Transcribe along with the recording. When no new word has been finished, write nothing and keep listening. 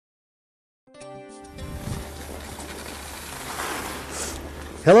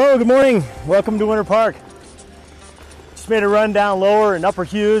Hello, good morning. Welcome to Winter Park. Just made a run down lower in Upper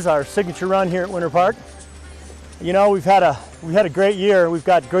Hughes, our signature run here at Winter Park. You know, we've had a great year. We've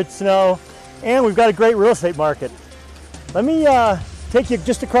got good snow and we've got a great real estate market. Let me take you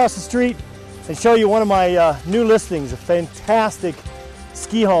just across the street and show you one of my new listings, a fantastic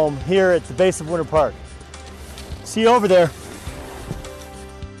ski home here at the base of Winter Park. See you over there.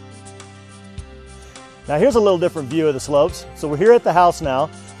 Now here's a little different view of the slopes. So we're here at the house now.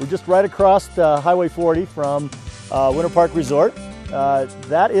 We're just right across Highway 40 from Winter Park Resort.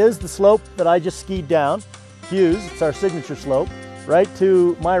 That is the slope that I just skied down, Hughes. It's our signature slope. Right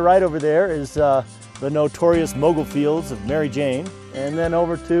to my right over there is the notorious Mogul Fields of Mary Jane, and then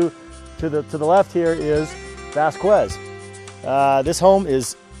over to the left here is Vasquez. This home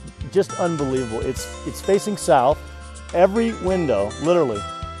is just unbelievable. It's facing south. Every window, literally,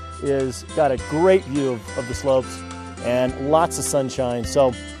 is got a great view of the slopes and lots of sunshine. So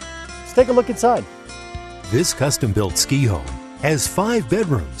let's take a look inside. This custom-built ski home has 5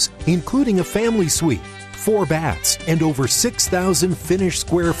 bedrooms, including a family suite, 4 baths, and over 6,000 finished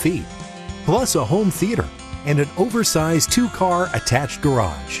square feet, plus a home theater and an oversized 2-car attached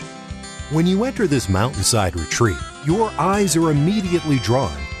garage. When you enter this mountainside retreat, your eyes are immediately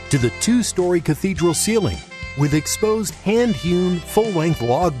drawn to the 2-story cathedral ceiling with exposed hand-hewn full-length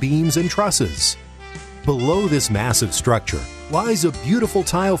log beams and trusses. Below this massive structure lies a beautiful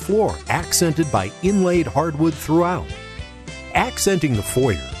tile floor accented by inlaid hardwood throughout. Accenting the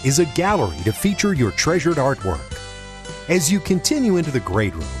foyer is a gallery to feature your treasured artwork. As you continue into the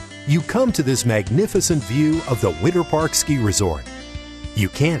great room, you come to this magnificent view of the Winter Park Ski Resort. You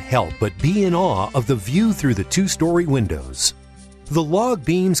can't help but be in awe of the view through the 2-story windows. The log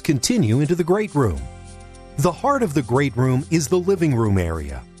beams continue into the great room. The heart of the great room is the living room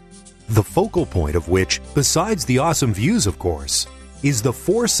area, the focal point of which, besides the awesome views of course, is the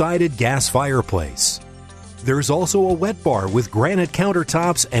 4-sided gas fireplace. There's also a wet bar with granite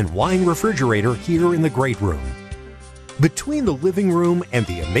countertops and wine refrigerator here in the great room. Between the living room and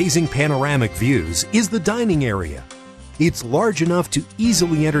the amazing panoramic views is the dining area. It's large enough to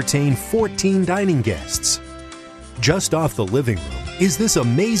easily entertain 14 dining guests. Just off the living room is this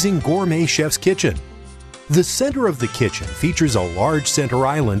amazing gourmet chef's kitchen. The center of the kitchen features a large center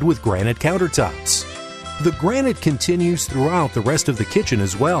island with granite countertops. The granite continues throughout the rest of the kitchen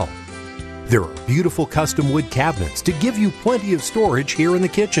as well. There are beautiful custom wood cabinets to give you plenty of storage here in the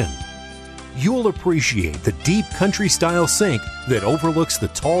kitchen. You'll appreciate the deep country-style sink that overlooks the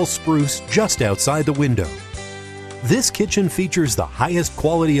tall spruce just outside the window. This kitchen features the highest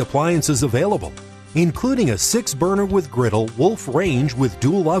quality appliances available, including a 6-burner with griddle Wolf range with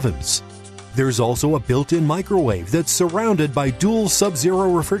dual ovens. There's also a built-in microwave that's surrounded by dual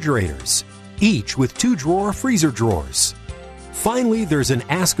Sub-Zero refrigerators, each with 2-drawer freezer drawers. Finally, there's an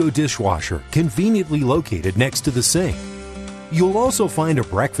ASCO dishwasher conveniently located next to the sink. You'll also find a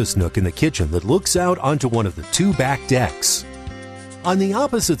breakfast nook in the kitchen that looks out onto one of the 2 back decks. On the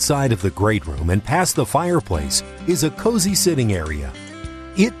opposite side of the great room and past the fireplace is a cozy sitting area.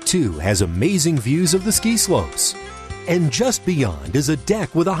 It too has amazing views of the ski slopes. And just beyond is a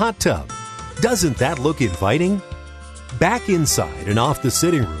deck with a hot tub. Doesn't that look inviting? Back inside and off the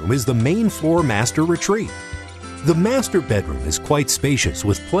sitting room is the main floor master retreat. The master bedroom is quite spacious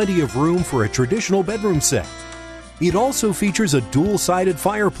with plenty of room for a traditional bedroom set. It also features a dual-sided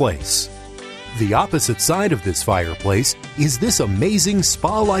fireplace. The opposite side of this fireplace is this amazing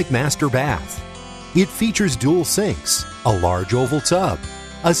spa-like master bath. It features dual sinks, a large oval tub,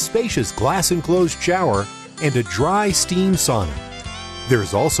 a spacious glass-enclosed shower, and a dry steam sauna.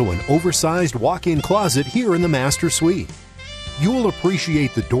 There's also an oversized walk-in closet here in the master suite. You'll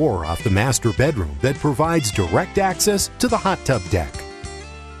appreciate the door off the master bedroom that provides direct access to the hot tub deck.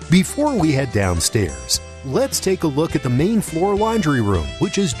 Before we head downstairs, let's take a look at the main floor laundry room,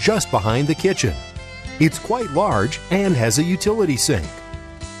 which is just behind the kitchen. It's quite large and has a utility sink.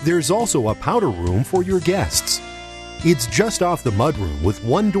 There's also a powder room for your guests. It's just off the mudroom with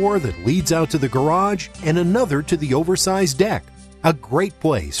one door that leads out to the garage and another to the oversized deck. A great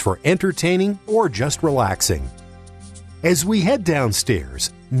place for entertaining or just relaxing. As we head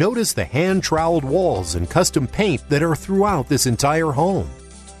downstairs, notice the hand-troweled walls and custom paint that are throughout this entire home.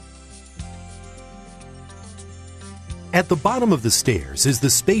 At the bottom of the stairs is the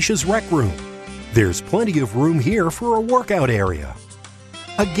spacious rec room. There's plenty of room here for a workout area,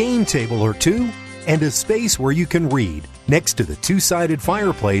 a game table or 2, and a space where you can read next to the 2-sided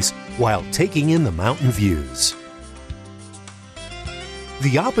fireplace while taking in the mountain views.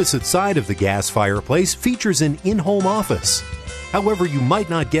 The opposite side of the gas fireplace features an in-home office. However, you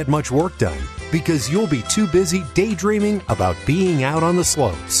might not get much work done because you'll be too busy daydreaming about being out on the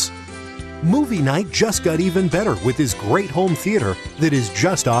slopes. Movie night just got even better with this great home theater that is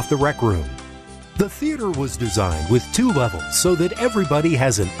just off the rec room. The theater was designed with 2 levels so that everybody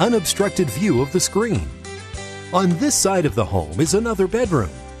has an unobstructed view of the screen. On this side of the home is another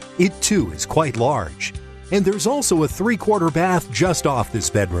bedroom. It too is quite large. And there's also a 3/4 bath just off this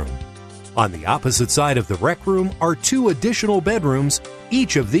bedroom. On the opposite side of the rec room are 2 additional bedrooms.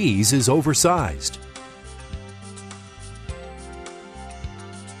 Each of these is oversized.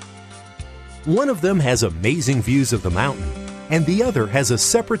 One of them has amazing views of the mountain, and the other has a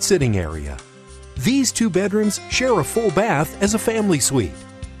separate sitting area. These 2 bedrooms share a full bath as a family suite.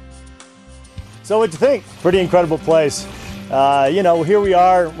 So what'd you think? Pretty incredible place. Here we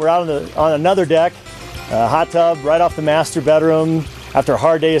are, we're out on another deck, hot tub right off the master bedroom. After a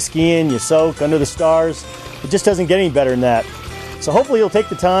hard day of skiing, you soak under the stars. It just doesn't get any better than that. So hopefully you'll take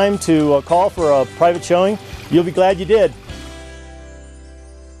the time to call for a private showing. You'll be glad you did.